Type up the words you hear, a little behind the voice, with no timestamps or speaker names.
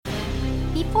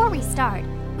Before we start,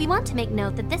 we want to make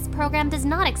note that this program does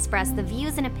not express the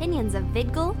views and opinions of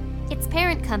VidGul, its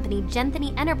parent company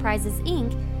Genthany Enterprises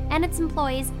Inc., and its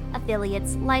employees,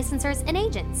 affiliates, licensors, and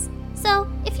agents. So,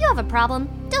 if you have a problem,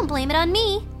 don't blame it on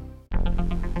me.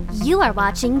 You are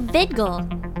watching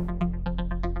VidGul.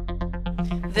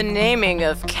 The naming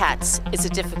of cats is a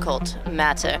difficult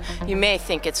matter. You may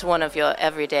think it's one of your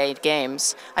everyday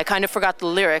games. I kind of forgot the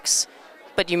lyrics,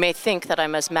 but you may think that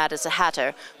I'm as mad as a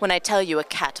hatter when I tell you a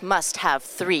cat must have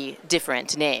 3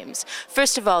 different names.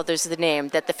 First of all, there's the name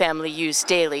that the family use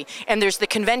daily, and there's the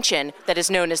convention that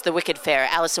is known as the Wicked Fair,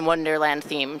 Alice in Wonderland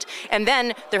themed. And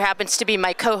then there happens to be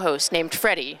my co-host named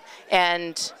Freddy,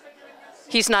 and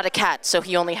he's not a cat, so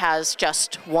he only has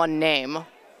just one name.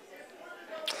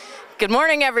 Good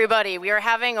morning, everybody. We are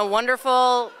having a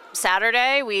wonderful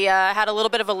Saturday. We had a little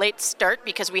bit of a late start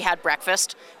because we had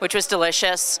breakfast, which was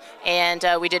delicious, and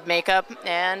we did makeup,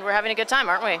 and we're having a good time,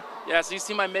 aren't we? Yeah, so you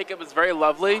see my makeup is very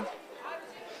lovely.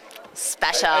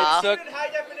 Special.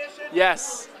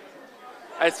 Yes.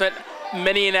 I spent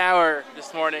many an hour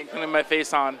this morning putting my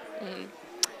face on. Mm-hmm.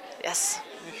 Yes.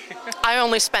 I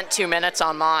only spent 2 minutes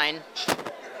on mine.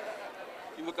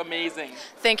 You look amazing.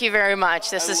 Thank you very much.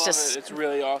 This I is love just... it. It's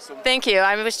really awesome. Thank you.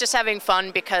 I was just having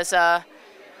fun because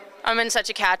I'm in such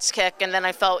a cat's kick, and then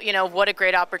I felt, what a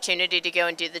great opportunity to go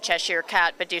and do the Cheshire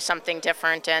Cat, but do something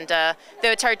different. And though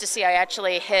it's hard to see, I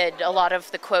actually hid a lot of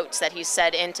the quotes that he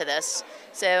said into this.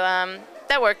 So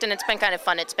that worked, and it's been kind of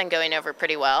fun. It's been going over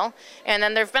pretty well. And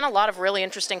then there have been a lot of really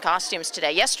interesting costumes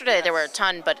today. Yesterday there were a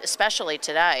ton, but especially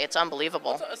today. It's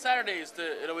unbelievable. Saturdays,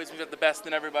 it always brings out the best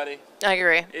in everybody. I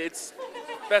agree. It's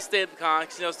best day of the con,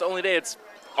 because it's the only day it's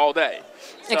all day.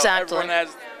 So exactly. Everyone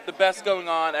has the best going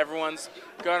on. Everyone's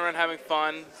going around having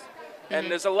fun. And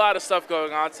there's a lot of stuff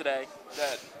going on today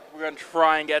that we're going to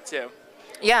try and get to.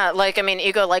 Yeah,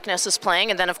 Ego Likeness is playing,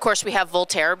 and then of course we have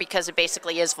Voltaire, because it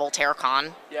basically is Voltaire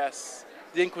Con. Yes.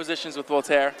 The Inquisitions with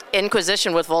Voltaire.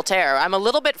 Inquisition with Voltaire. I'm a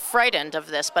little bit frightened of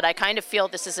this, but I kind of feel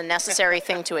this is a necessary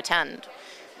thing to attend.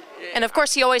 And of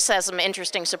course, he always has some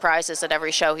interesting surprises at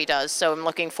every show he does, so I'm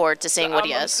looking forward to seeing what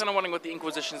he has. I'm kind of wondering what the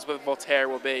Inquisitions with Voltaire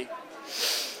will be.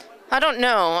 I don't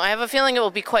know. I have a feeling it will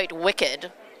be quite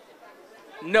wicked.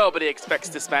 Nobody expects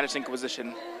the Spanish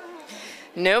Inquisition.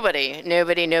 Nobody.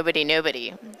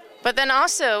 But then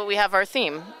also, we have our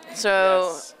theme.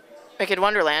 So, yes. Wicked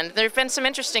Wonderland. There have been some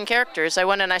interesting characters. I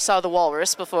went and I saw the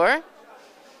Walrus before.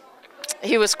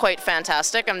 He was quite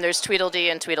fantastic. There's Tweedledee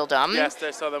and Tweedledum. Yes,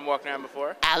 I saw them walking around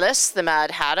before. Alice, the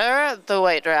Mad Hatter, the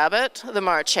White Rabbit, the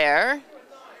March Hare,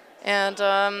 and,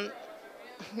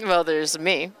 there's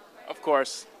me. Of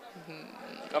course.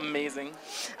 Amazing.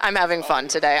 I'm having fun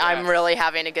today. Yes. I'm really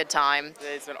having a good time.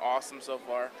 Today's been awesome so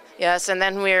far. Yes, and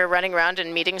then we're running around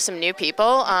and meeting some new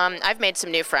people. I've made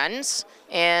some new friends,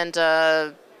 and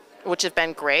which has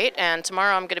been great. And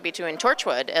tomorrow I'm going to be doing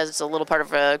Torchwood as a little part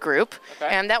of a group. Okay.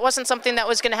 And that wasn't something that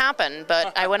was going to happen,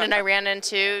 but I went and I ran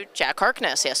into Jack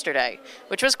Harkness yesterday,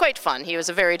 which was quite fun. He was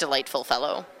a very delightful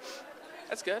fellow.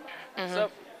 That's good. Mm-hmm.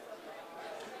 So,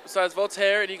 besides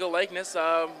Voltaire and Ego Likeness,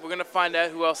 we're going to find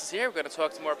out who else is here. We're going to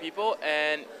talk to more people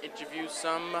and interview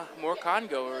some more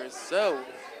con-goers. So,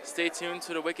 stay tuned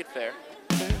to the Wicked Fair.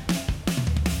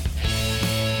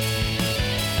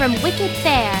 From Wicked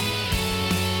Fair,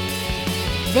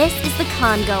 this is the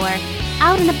Con-Goer,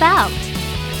 out and about.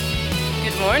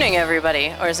 Good morning,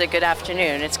 everybody. Or is it good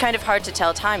afternoon? It's kind of hard to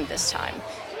tell time this time.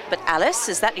 But Alice,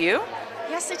 is that you?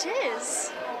 Yes, it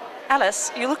is.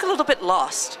 Alice, you look a little bit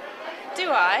lost.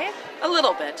 Do I? A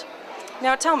little bit.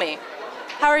 Now tell me,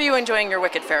 how are you enjoying your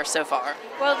Wicked Fair so far?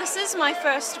 Well, this is my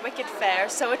first Wicked Fair,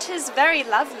 so it is very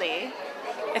lovely.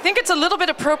 I think it's a little bit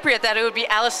appropriate that it would be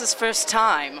Alice's first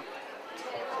time.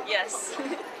 Yes.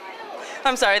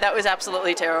 I'm sorry, that was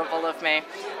absolutely terrible of me.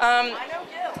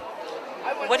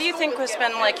 What do you think has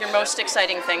been your most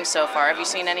exciting thing so far? Have you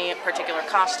seen any particular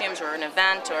costumes or an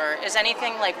event, or is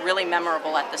anything really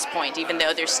memorable at this point, even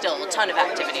though there's still a ton of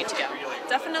activity to go?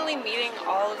 Definitely meeting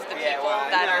all of the people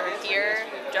that are here,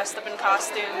 dressed up in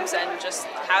costumes and just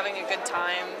having a good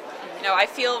time. I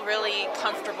feel really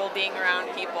comfortable being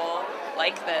around people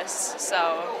like this,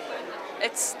 so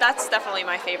that's definitely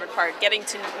my favorite part, getting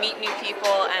to meet new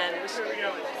people and,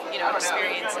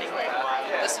 experiencing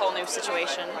this whole new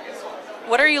situation.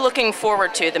 What are you looking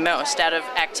forward to the most out of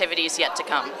activities yet to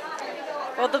come?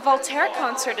 Well, the Voltaire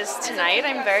concert is tonight.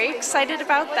 I'm very excited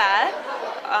about that.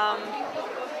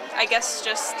 I guess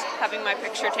just having my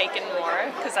picture taken more,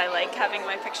 because I like having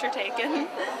my picture taken.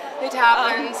 It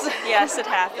happens. Yes, it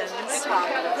happens.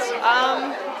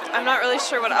 I'm not really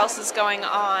sure what else is going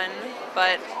on,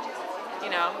 but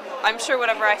I'm sure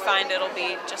whatever I find, it'll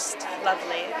be just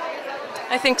lovely.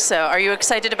 I think so. Are you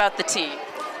excited about the tea?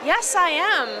 Yes, I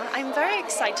am. I'm very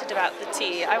excited about the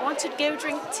tea. I want to go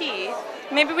drink tea.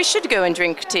 Maybe we should go and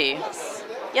drink tea.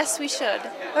 Yes, we should.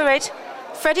 All right.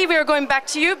 Freddie, we are going back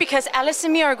to you because Alice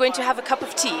and me are going to have a cup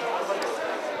of tea.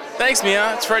 Thanks,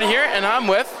 Mia. It's Freddie here, and I'm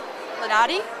with.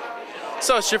 Lenati?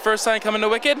 So, it's your first time coming to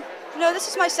Wicked? No, this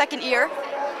is my second year.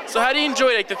 So, how do you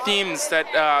enjoy the themes that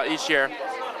each year?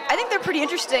 I think they're pretty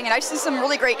interesting, and I've seen some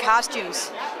really great costumes.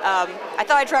 I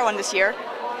thought I'd try one this year.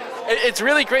 It's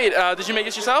really great. Did you make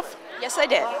it yourself? Yes, I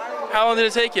did. How long did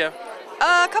it take you?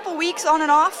 A couple weeks on and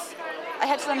off. I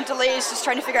had some delays just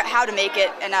trying to figure out how to make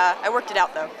it, and I worked it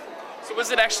out though. So,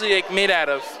 what's it actually made out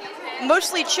of?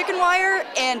 Mostly chicken wire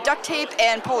and duct tape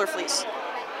and polar fleece.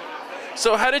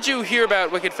 So, how did you hear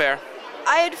about Wicked Fair?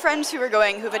 I had friends who were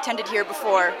going who've attended here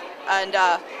before, and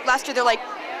last year they're like,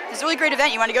 "This is a really great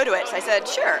event. You want to go to it?" So I said,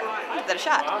 "Sure, I'll give that a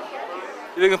shot."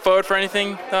 You looking forward for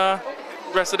anything?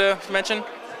 Rest of the convention?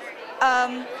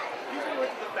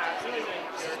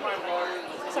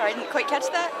 Sorry, I didn't quite catch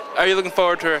that. Are you looking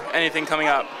forward to anything coming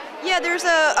up? Yeah, there's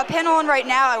a panel on right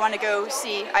now I want to go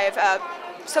see. I have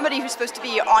somebody who's supposed to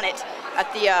be on it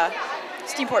at the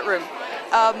Steamport room.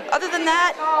 Other than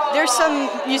that, there's some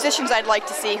musicians I'd like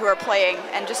to see who are playing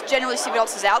and just generally see what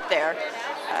else is out there.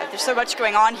 There's so much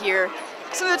going on here.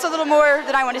 Some of it's a little more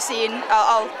than I want to see, and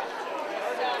I'll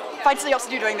find something else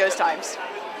to do during those times.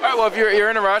 All right, well, if you're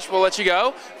in a rush, we'll let you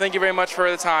go. Thank you very much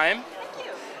for the time. Thank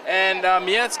you. And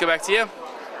Mia, let's go back to you.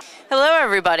 Hello,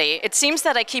 everybody. It seems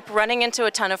that I keep running into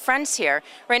a ton of friends here.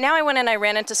 Right now, I went and I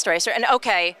ran into Streiser, and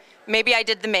okay, maybe I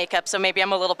did the makeup, so maybe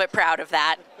I'm a little bit proud of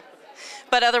that.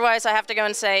 But otherwise, I have to go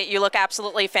and say, you look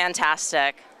absolutely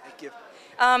fantastic. Thank you.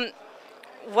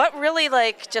 What really,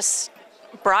 just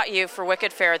brought you for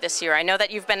Wicked Fair this year? I know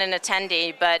that you've been an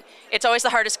attendee, but it's always the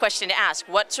hardest question to ask.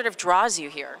 What sort of draws you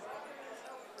here?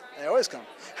 I always come.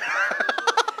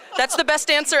 That's the best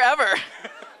answer ever.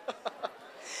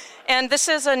 And this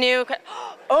is a new...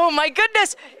 Oh, my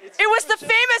goodness! It was the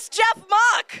famous Jeff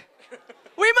Mock!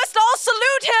 We must all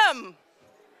salute him!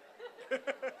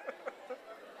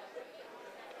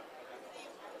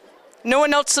 No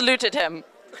one else saluted him,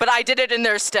 but I did it in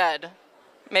their stead.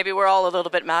 Maybe we're all a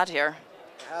little bit mad here.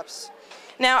 Perhaps.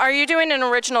 Now, are you doing an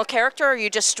original character, or are you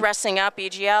just dressing up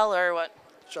EGL, or what?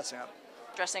 Dressing up.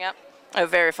 Dressing up? Oh,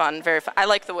 very fun, very fun. I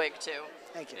like the wig, too.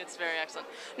 Thank you. It's very excellent.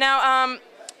 Now,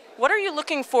 what are you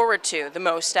looking forward to the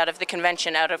most out of the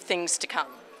convention, out of things to come?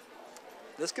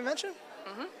 This convention?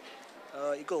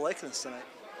 Mm-hmm. Equal likeness tonight.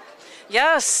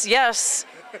 Yes, yes.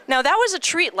 Now, that was a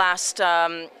treat last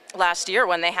year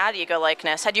when they had Ego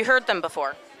Likeness. Had you heard them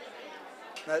before?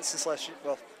 Not since last year.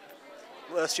 Well,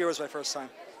 last year was my first time.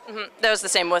 Mm-hmm. That was the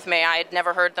same with me. I had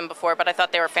never heard them before, but I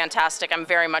thought they were fantastic. I'm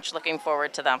very much looking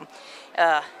forward to them.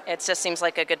 It just seems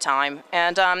like a good time.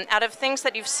 And out of things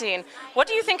that you've seen, what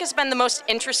do you think has been the most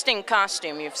interesting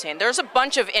costume you've seen? There's a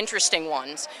bunch of interesting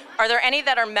ones. Are there any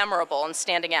that are memorable and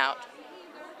standing out?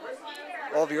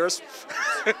 All of yours?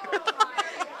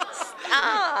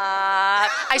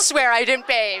 I swear I didn't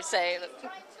say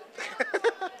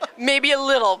maybe a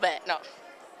little bit. No.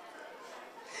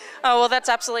 Oh, well, that's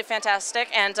absolutely fantastic.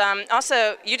 And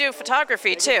also, you do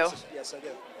photography, too. Yes, I do.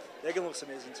 Megan looks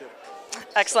amazing, too.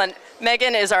 Excellent.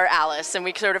 Megan is our Alice, and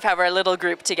we sort of have our little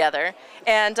group together.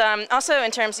 And also,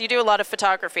 in terms, you do a lot of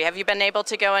photography. Have you been able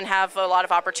to go and have a lot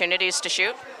of opportunities to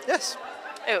shoot? Yes.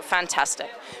 Oh, fantastic.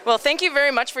 Well, thank you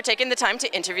very much for taking the time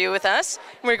to interview with us.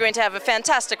 We're going to have a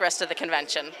fantastic rest of the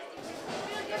convention.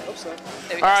 Hope so. Oh,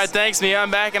 yes. All right, thanks, Mia. I'm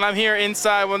back, and I'm here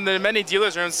inside one of the many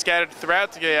dealers' rooms scattered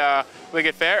throughout the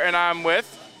Wicked Fair, and I'm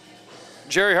with...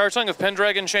 Jerry Hartung of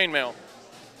Pendragon Chainmail.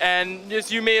 And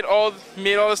just you made all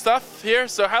the stuff here.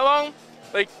 So how long,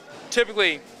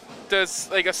 typically, does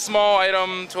a small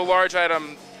item to a large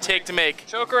item take to make?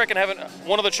 Choker, I can have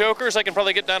one of the chokers. I can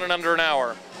probably get done in under an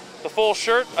hour. The full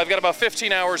shirt, I've got about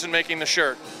 15 hours in making the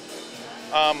shirt.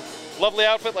 Lovely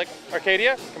outfit like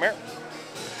Arcadia, come here.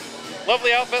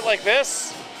 Lovely outfit like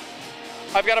this.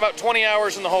 I've got about 20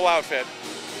 hours in the whole outfit.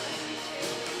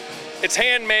 It's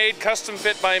handmade, custom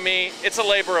fit by me. It's a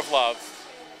labor of love.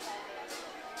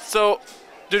 So,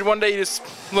 did one day you just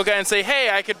look at it and say, hey,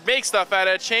 I could make stuff out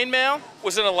of chainmail?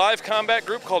 Was in a live combat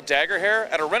group called Dagger Hair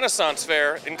at a Renaissance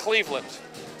fair in Cleveland.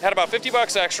 Had about 50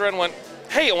 bucks extra and went,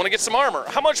 hey, I want to get some armor.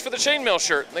 How much for the chainmail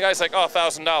shirt? And the guy's like, oh,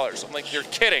 $1,000. I'm like, you're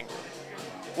kidding.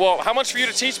 Well, how much for you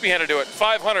to teach me how to do it?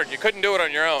 $500. You couldn't do it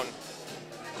on your own.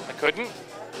 I couldn't.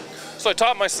 So I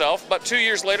taught myself. About 2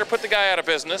 years later, put the guy out of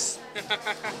business.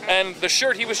 And the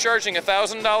shirt he was charging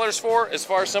 $1,000 for is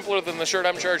far simpler than the shirt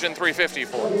I'm charging $350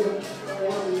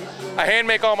 for. I hand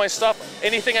make all my stuff.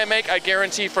 Anything I make, I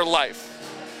guarantee for life.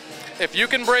 If you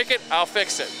can break it, I'll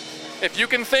fix it. If you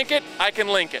can think it, I can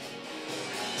link it.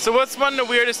 So what's one of the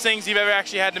weirdest things you've ever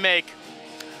actually had to make?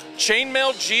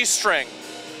 Chainmail G-string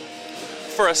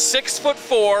for a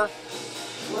 6'4",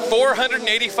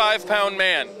 485-pound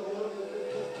man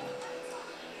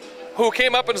who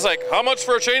came up and was like, how much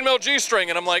for a chainmail G-string?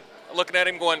 And I'm like, looking at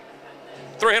him going,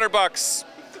 $300.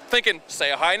 Thinking,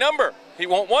 say a high number. He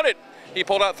won't want it. He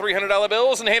pulled out $300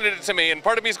 bills and handed it to me, and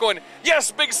part of me's going,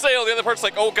 yes, big sale. The other part's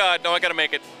like, oh God, no, I gotta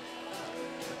make it.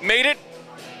 Made it,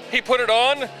 he put it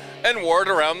on, and wore it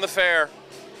around the fair.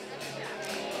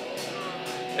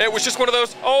 It was just one of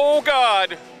those, oh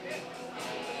God.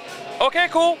 Okay,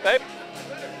 cool, babe.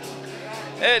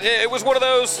 It was one of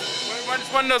those.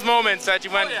 It's one of those moments that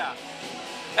you went. Oh, yeah.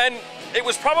 And it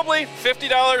was probably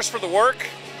 $50 for the work,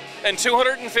 and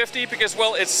 $250 because,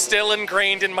 well, it's still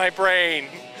ingrained in my brain.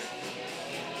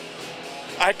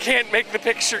 I can't make the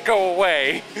picture go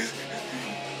away.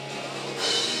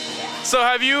 So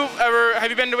have you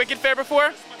been to Wicked Fair before?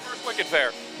 It's my first Wicked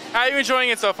Fair. How are you enjoying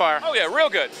it so far? Oh yeah, real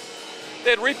good.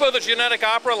 They had Repo the Genetic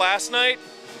Opera last night.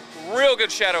 Real good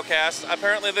Shadowcast.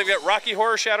 Apparently they've got Rocky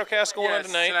Horror Shadowcast going on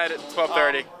tonight. Tonight at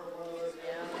 12:30.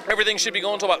 Everything should be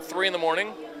going until about 3 in the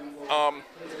morning.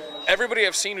 Everybody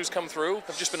I've seen who's come through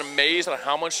have just been amazed at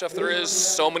how much stuff there is.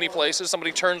 So many places.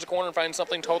 Somebody turns a corner and finds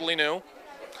something totally new.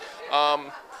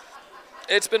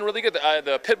 It's been really good.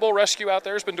 The Pitbull Rescue out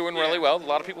there has been doing really well. A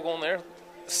lot of people going there.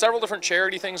 Several different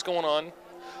charity things going on.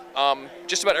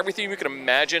 Just about everything you can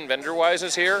imagine vendor-wise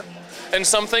is here. And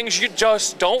some things you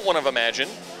just don't want to imagine.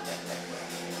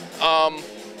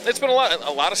 It's been a lot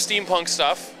of steampunk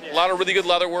stuff. A lot of really good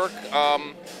leather work.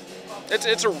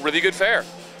 It's a really good fair.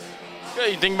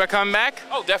 Good. You think about coming back?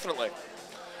 Oh, definitely.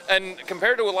 And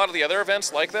compared to a lot of the other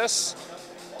events like this,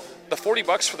 the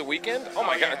 $40 for the weekend, oh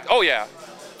my God, oh yeah.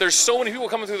 There's so many people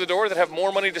coming through the door that have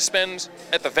more money to spend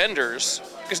at the vendors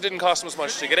because it didn't cost them as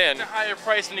much to get in. It's a higher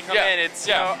price when you come in. It's,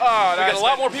 yeah. you know, oh, we got a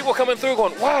lot more people coming through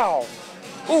going, wow,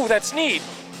 ooh, that's neat.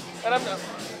 And I'm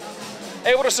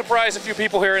able to surprise a few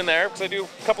people here and there because I do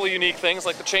a couple of unique things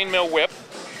like the chainmail whip.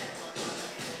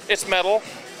 It's metal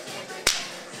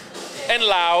and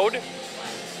loud.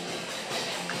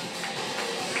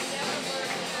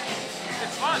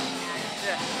 It's fun.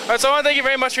 Yeah. All right, so I want to thank you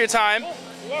very much for your time. Oh,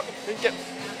 you're welcome.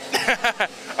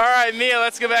 All right, Mia,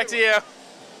 let's get back to you.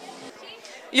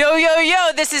 Yo, yo,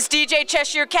 yo, this is DJ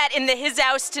Cheshire Cat in the His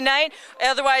House tonight,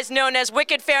 otherwise known as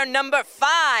Wicked Fair number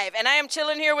 5, and I am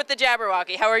chilling here with the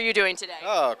Jabberwocky. How are you doing today?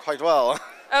 Oh, quite well.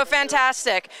 Oh,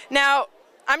 fantastic. Now,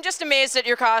 I'm just amazed at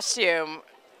your costume.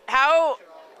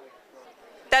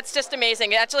 That's just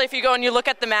amazing. Actually, if you go and you look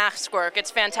at the mask work,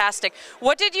 it's fantastic.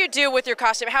 What did you do with your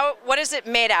costume? What is it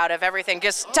made out of, everything?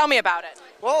 Just tell me about it.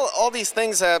 Well, all these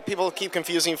things that people keep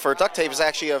confusing for duct tape is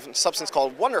actually a substance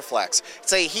called Wonderflex.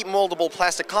 It's a heat moldable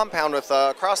plastic compound with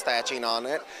cross-thatching on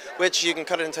it, which you can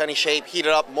cut it into any shape, heat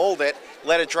it up, mold it,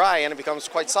 let it dry, and it becomes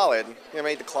quite solid. You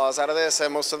made the claws out of this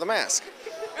and most of the mask.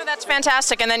 Oh, that's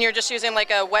fantastic. And then you're just using like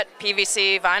a wet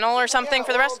PVC vinyl or something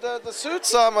for the rest? The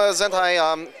suit's a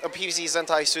PVC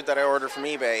Zentai suit that I ordered from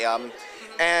eBay.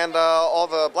 And all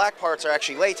the black parts are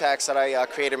actually latex that I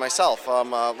created myself,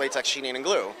 latex sheeting and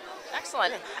glue.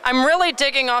 Excellent. I'm really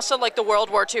digging also like the World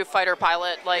War II fighter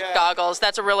pilot goggles.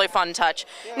 That's a really fun touch.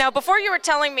 Yeah. Now, before you were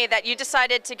telling me that you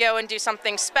decided to go and do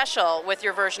something special with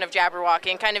your version of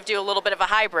Jabberwocky and kind of do a little bit of a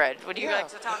hybrid. Would you like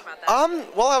to talk about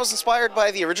that? Well, I was inspired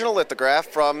by the original lithograph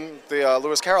from the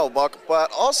Lewis Carroll book, but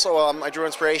also I drew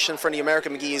inspiration from the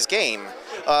American McGee's game,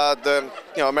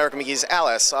 American McGee's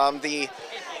Alice. The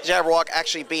Jabberwock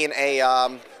actually being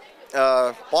a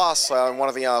boss on one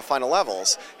of the final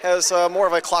levels has more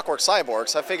of a clockwork cyborg,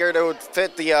 so I figured it would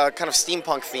fit the kind of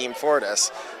steampunk theme for this.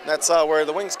 That's where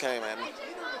the wings came in.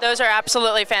 Those are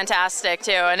absolutely fantastic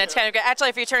too, and it's kind of good. Actually,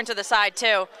 if you turn to the side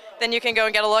too, then you can go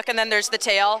and get a look, and then there's the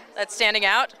tail that's standing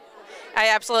out. I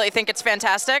absolutely think it's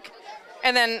fantastic.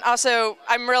 And then also,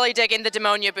 I'm really digging the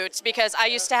Demonia boots because I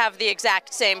used to have the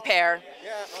exact same pair,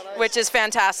 which is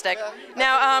fantastic. Yeah,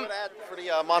 now, for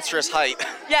the monstrous height.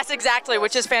 Yes, exactly,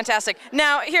 which is fantastic.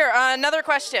 Now, here, another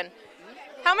question.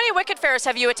 How many Wicked Fairs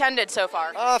have you attended so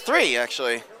far? 3,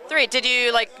 actually. 3. Did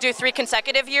you do 3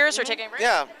 consecutive years or taking a break?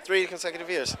 Yeah, 3 consecutive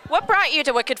years. What brought you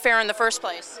to Wicked Fair in the first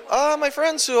place? My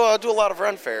friends who do a lot of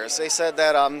run fairs, they said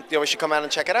that we should come out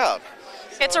and check it out.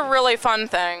 It's a really fun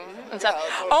thing.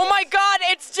 Oh my God,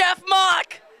 it's Jeff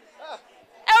Mock!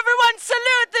 Everyone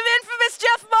salute the infamous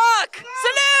Jeff Mock!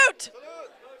 Salute!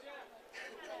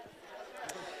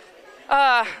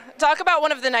 Talk about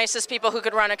one of the nicest people who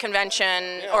could run a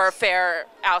convention or a fair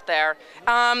out there.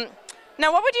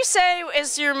 Now, what would you say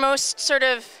is your most sort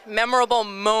of memorable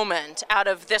moment out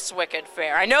of this Wicked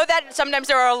Fair? I know that sometimes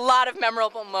there are a lot of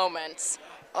memorable moments.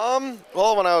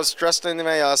 Well, when I was dressed in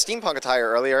my steampunk attire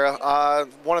earlier,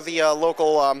 one of the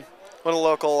local,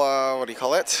 what do you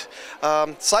call it?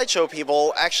 Sideshow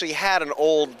people actually had an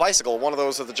old bicycle, one of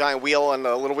those with a giant wheel and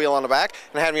a little wheel on the back,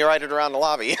 and had me ride it around the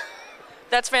lobby.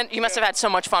 You must have had so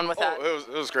much fun with that.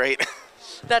 It was great.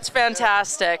 That's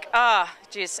fantastic.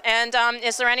 Geez. And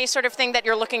is there any sort of thing that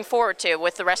you're looking forward to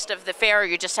with the rest of the fair, or are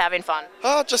you just having fun?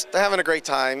 Just having a great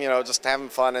time, just having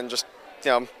fun and just,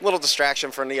 a little distraction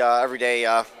from the everyday,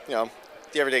 the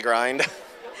everyday grind.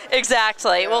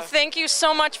 Exactly. Yeah. Well, thank you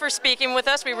so much for speaking with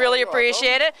us. We really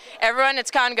appreciate it. Everyone,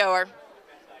 it's Congoer.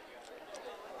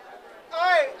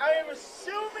 I am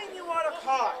assuming you want a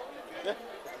car.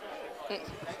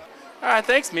 All right,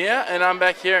 thanks, Mia. And I'm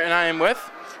back here, and I am with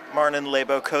Marnin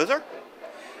Lebo-Kozer.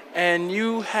 And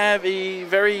you have a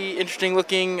very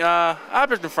interesting-looking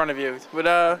object in front of you.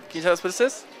 Can you tell us what this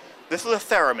is? This is a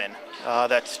theremin.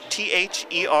 That's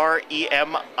Theremin,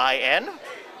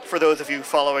 for those of you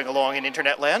following along in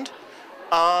internet land.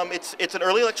 It's an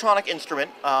early electronic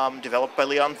instrument developed by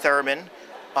Leon Theremin,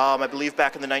 I believe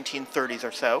back in the 1930s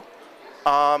or so.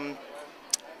 Leon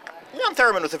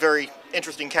Theremin was a very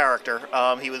interesting character.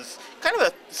 He was kind of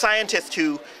a scientist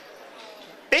who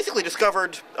basically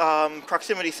discovered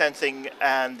proximity sensing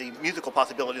and the musical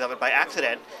possibilities of it by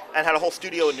accident, and had a whole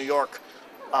studio in New York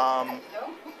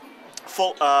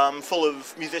full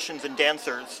of musicians and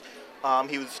dancers.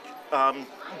 He was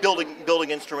building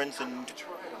instruments and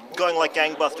going like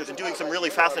gangbusters and doing some really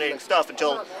fascinating stuff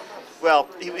until, well,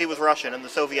 he was Russian, and the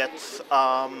Soviets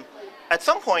at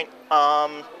some point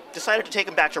decided to take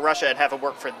him back to Russia and have him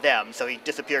work for them, so he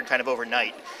disappeared kind of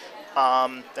overnight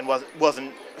and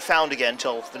wasn't found again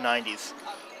until the 90s.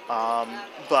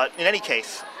 But in any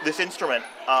case, this instrument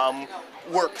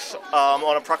works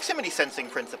on a proximity sensing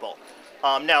principle.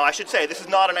 Now, I should say, this is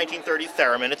not a 1930s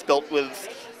theremin. It's built with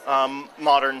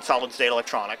modern solid-state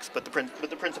electronics, but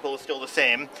the principle is still the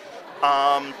same.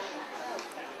 Turn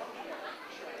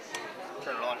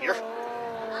it on here.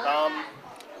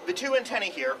 The two antennae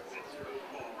here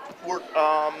work.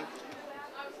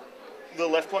 The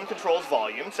left one controls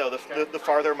volume, so the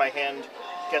farther my hand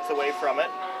gets away from it,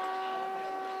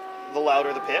 the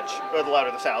louder the pitch, or the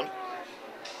louder the sound.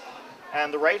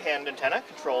 And the right hand antenna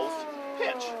controls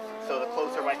pitch, so the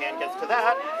closer my hand gets to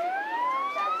that,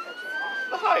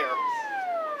 the higher.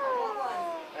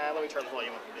 And let me turn the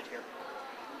volume up a bit here.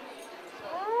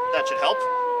 That should help.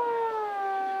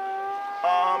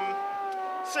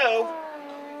 So,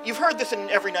 you've heard this in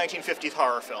every 1950s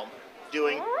horror film,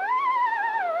 doing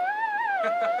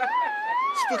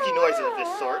spooky noises of this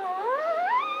sort.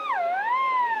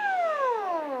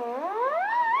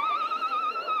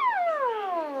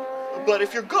 But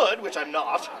if you're good, which I'm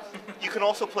not, you can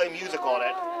also play music on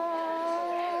it.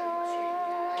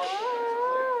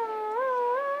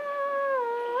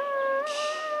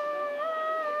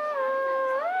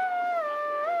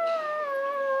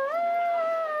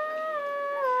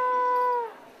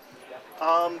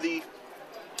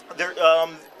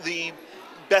 The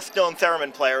best-known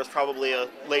theremin player is probably a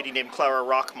lady named Clara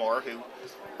Rockmore, who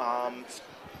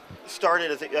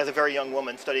started as a very young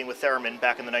woman studying with theremin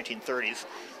back in the 1930s,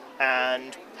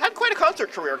 and had quite a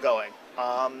concert career going.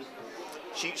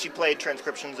 She played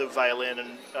transcriptions of violin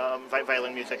and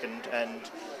violin music and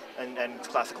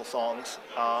classical songs.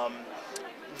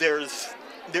 There's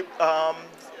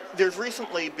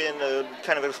recently been a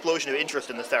kind of explosion of interest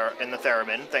in the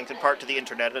theremin, thanks in part to the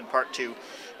internet and in part to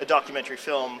a documentary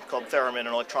film called Theremin: An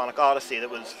Electronic Odyssey that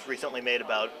was recently made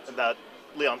about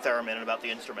Leon Theremin and about the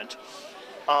instrument.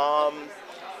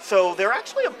 So there are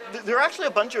actually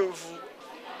a bunch of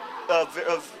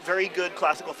very good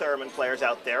classical theremin players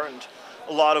out there, and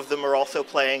a lot of them are also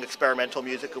playing experimental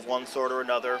music of one sort or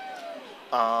another.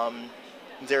 There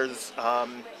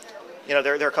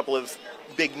are a couple of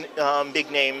big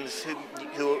names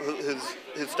whose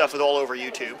stuff is all over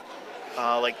YouTube,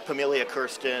 like Pamelia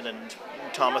Kirsten and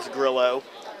Thomas Grillo.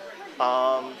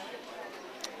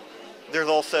 There's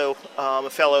also a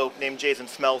fellow named Jason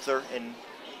Smeltzer in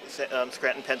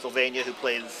Scranton, Pennsylvania, who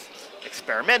plays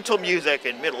experimental music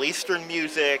and Middle Eastern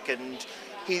music, and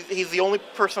he's the only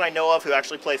person I know of who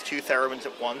actually plays two theremins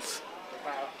at once.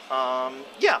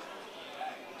 Yeah.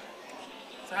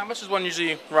 So how much does one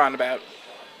usually run about?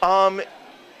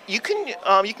 You can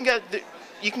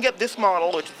get this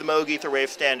model, which is the Moog Etherwave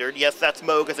Standard. Yes, that's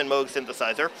Moog as in Moog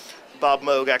synthesizer. Bob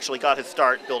Moog actually got his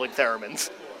start building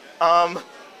theremins. But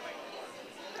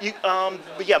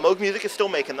yeah, Moog Music is still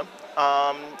making them.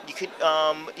 You can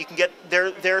get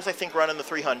theirs. I think run in the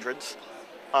 300s.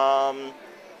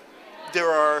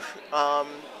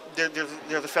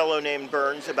 There's a fellow named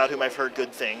Burns about whom I've heard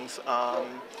good things.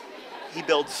 He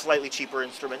builds slightly cheaper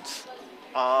instruments.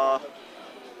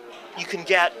 You can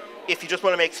get, if you just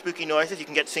want to make spooky noises, you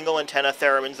can get single antenna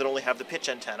theremins that only have the pitch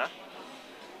antenna.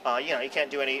 You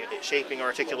can't do any shaping or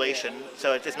articulation,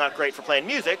 so it's not great for playing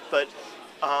music, but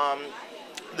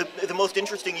the most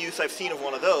interesting use I've seen of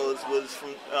one of those was from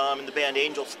in the band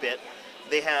Angel Spit.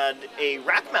 They had a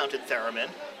rack-mounted theremin,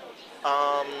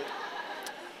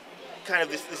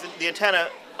 the antenna,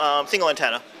 single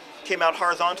antenna, came out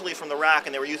horizontally from the rack,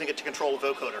 and they were using it to control a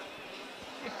vocoder.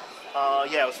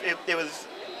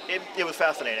 It was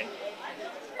fascinating.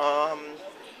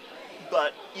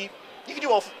 But you can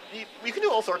do all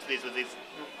sorts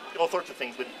of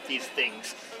things with these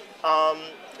things.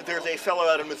 There's a fellow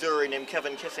out in Missouri named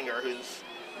Kevin Kissinger who's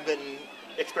been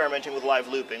experimenting with live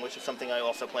looping, which is something I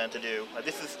also plan to do.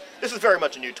 This is very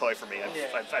much a new toy for me.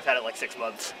 I've had it like 6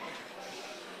 months.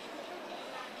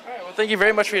 All right, well, thank you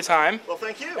very much for your time. Well,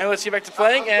 thank you. And let's get back to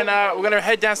playing, and we're going to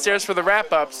head downstairs for the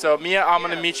wrap-up. So, Mia, I'm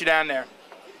going to meet you down there.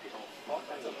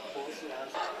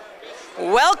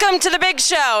 Welcome to the big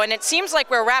show, and it seems like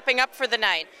we're wrapping up for the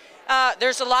night.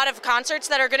 There's a lot of concerts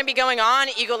that are going to be going on.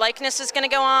 Ego Likeness is going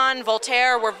to go on,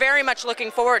 Voltaire. We're very much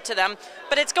looking forward to them,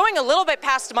 but it's going a little bit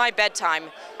past my bedtime.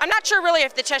 I'm not sure really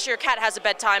if the Cheshire Cat has a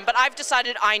bedtime, but I've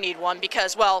decided I need one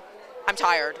because, well, I'm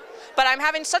tired. But I'm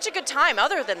having such a good time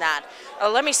other than that.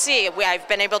 Let me see. I've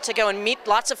been able to go and meet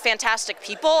lots of fantastic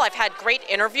people. I've had great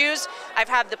interviews. I've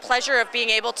had the pleasure of being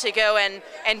able to go and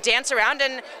dance around.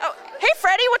 And oh, hey,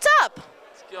 Freddie, what's up?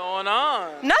 What's going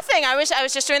on? Nothing. I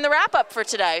was just doing the wrap-up for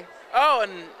today. Oh,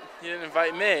 and you didn't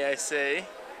invite me, I see.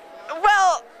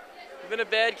 Well, you've been a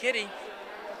bad kitty.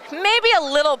 Maybe a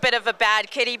little bit of a bad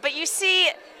kitty, but you see,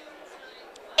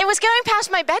 it was going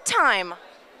past my bedtime.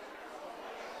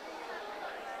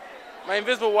 My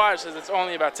invisible watch says it's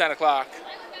only about 10 o'clock.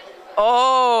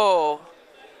 Oh.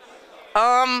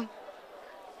 Well,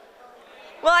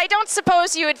 I don't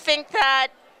suppose you would think that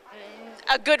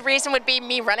a good reason would be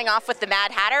me running off with the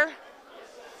Mad Hatter?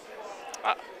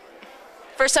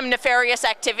 For some nefarious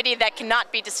activity that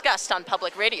cannot be discussed on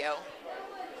public radio.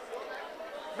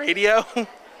 Radio?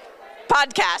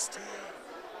 Podcast.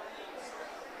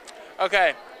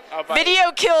 Okay.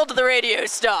 Video killed the radio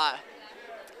star.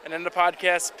 And then the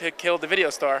podcast killed the video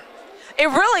star. It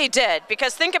really did,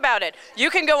 because think about it.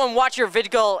 You can go and watch your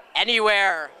VidGull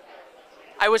anywhere.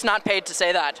 I was not paid to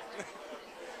say that.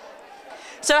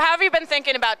 So how have you been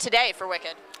thinking about today for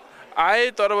Wicked?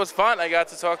 I thought it was fun. I got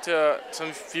to talk to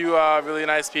some few really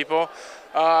nice people.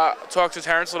 Talked to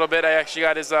Terrence a little bit. I actually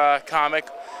got his comic.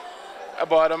 I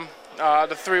bought him.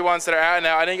 The 3 ones that are out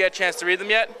now. I didn't get a chance to read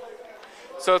them yet.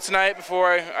 So tonight,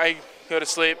 before I go to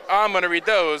sleep, I'm going to read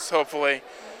those, hopefully.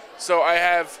 So I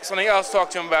have something else to talk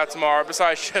to him about tomorrow,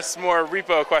 besides just more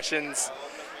repo questions,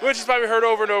 which is probably heard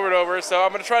over and over and over. So I'm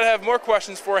going to try to have more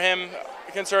questions for him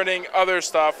concerning other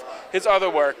stuff, his other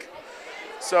work.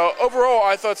 So overall,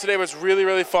 I thought today was really,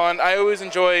 really fun. I always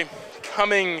enjoy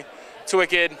coming to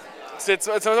Wicked. It's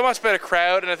a much better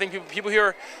crowd, and I think people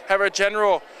here have a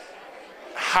general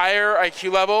higher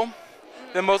IQ level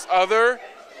than most other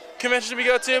conventions we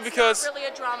go to, because it's not really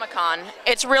a drama con.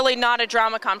 It's really not a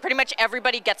drama con. Pretty much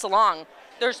everybody gets along.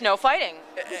 There's no fighting.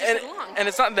 And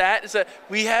it's not that. It's that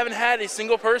we haven't had a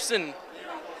single person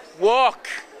walk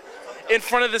in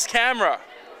front of this camera.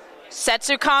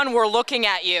 Setsucon, we're looking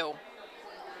at you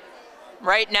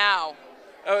right now.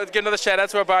 Oh, get another shout out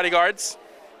to our bodyguards.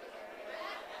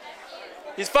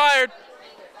 He's fired.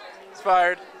 He's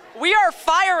fired. We are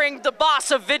firing the boss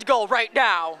of VidGull right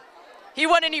now. He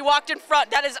went and he walked in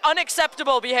front. That is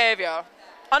unacceptable behavior.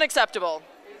 Unacceptable.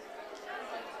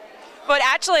 But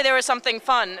actually, there was something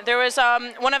fun. There was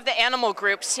one of the animal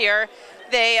groups here.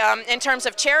 They, in terms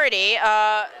of charity,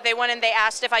 they went and they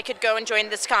asked if I could go and join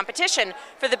this competition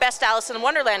for the best Alice in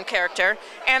Wonderland character.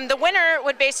 And the winner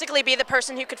would basically be the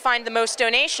person who could find the most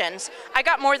donations. I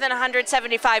got more than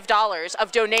 $175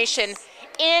 of donation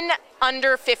in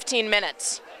under 15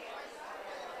 minutes.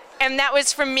 And that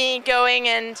was from me going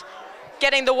and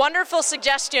getting the wonderful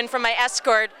suggestion from my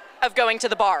escort of going to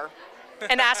the bar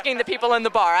and asking the people in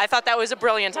the bar. I thought that was a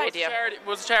brilliant idea.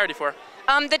 What was the charity for?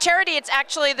 The charity, it's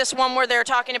actually this one where they're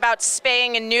talking about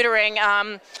spaying and neutering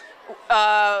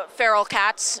feral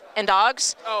cats and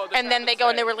dogs. Oh, and then they go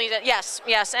and they release it. Yes,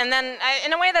 yes. And then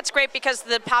in a way that's great because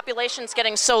the population's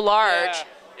getting so large.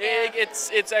 Yeah.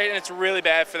 It's really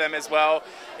bad for them as well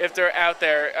if they're out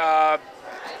there.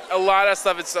 A lot of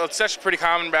stuff, it's actually pretty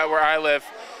common about where I live.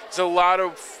 There's a lot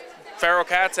of feral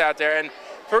cats out there, and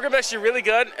the program's actually really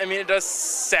good. I mean, it does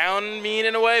sound mean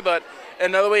in a way, but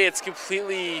another way it's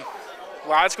completely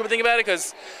logical to think about it,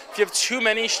 because if you have too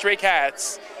many stray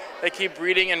cats, they keep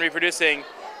breeding and reproducing,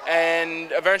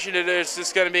 and eventually there's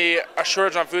just going to be a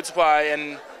shortage on food supply,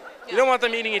 and you don't want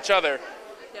them eating each other.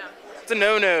 Yeah. It's a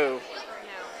no-no. No.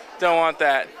 Don't want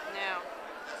that. No.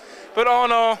 But all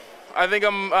in all, I think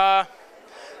I'm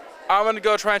going to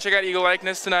go try and check out Eagle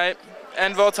Likeness tonight,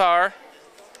 and Voltaire.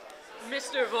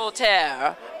 Mr.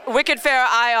 Voltaire. Wicked Fair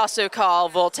I also call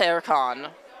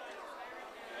VoltaireCon.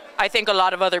 I think a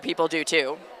lot of other people do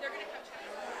too.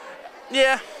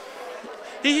 Yeah.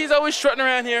 He's always strutting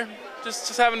around here,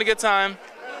 just having a good time.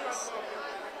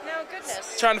 No,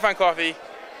 goodness. Trying to find coffee.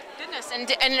 Goodness,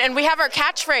 and we have our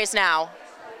catchphrase now.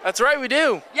 That's right, we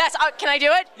do. Yes, can I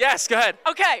do it? Yes, go ahead.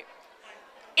 Okay.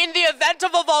 In the event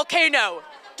of a volcano,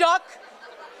 duck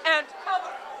and cover.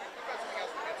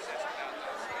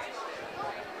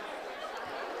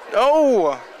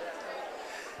 Oh,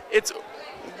 it's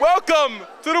welcome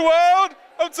to the world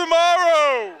of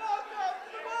tomorrow.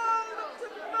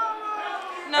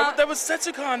 No, That was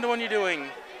Setsucon, the one you're doing.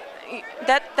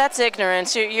 that's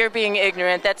ignorance. You're being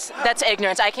ignorant. That's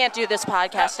ignorance. I can't do this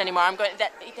podcast anymore.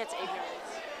 That's ignorance.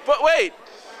 But wait,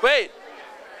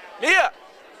 Mia.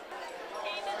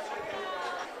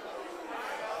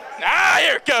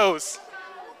 Here it goes.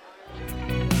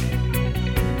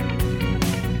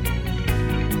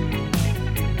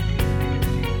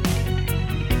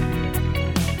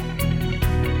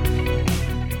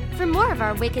 For more of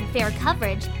our Wicked Fair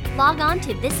coverage, log on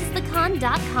to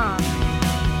thisisthecon.com.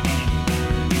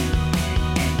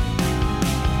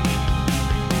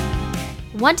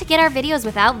 Want to get our videos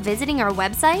without visiting our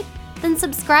website? Then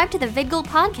subscribe to the VidGul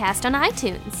podcast on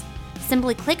iTunes.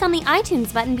 Simply click on the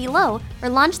iTunes button below or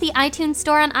launch the iTunes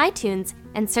store on iTunes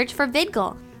and search for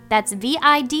VidGul. That's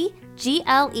VIDGLE.